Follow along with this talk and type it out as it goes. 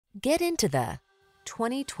Get into the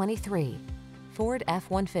 2023 Ford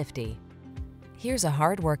F-150. Here's a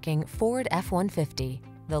hard-working Ford F-150,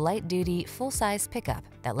 the light-duty, full-size pickup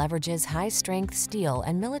that leverages high-strength steel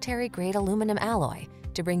and military-grade aluminum alloy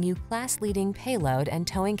to bring you class-leading payload and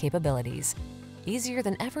towing capabilities. Easier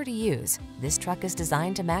than ever to use, this truck is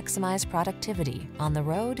designed to maximize productivity on the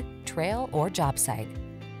road, trail, or job site.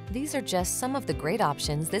 These are just some of the great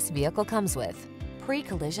options this vehicle comes with: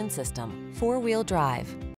 pre-collision system, four-wheel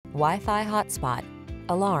drive, Wi-Fi hotspot,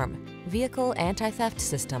 alarm, vehicle anti-theft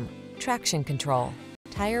system, traction control,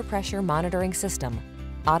 tire pressure monitoring system,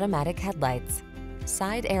 automatic headlights,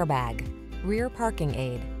 side airbag, rear parking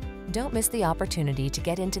aid. Don't miss the opportunity to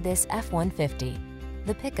get into this F-150,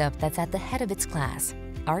 the pickup that's at the head of its class.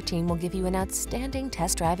 Our team will give you an outstanding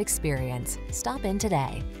test drive experience. Stop in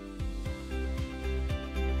today.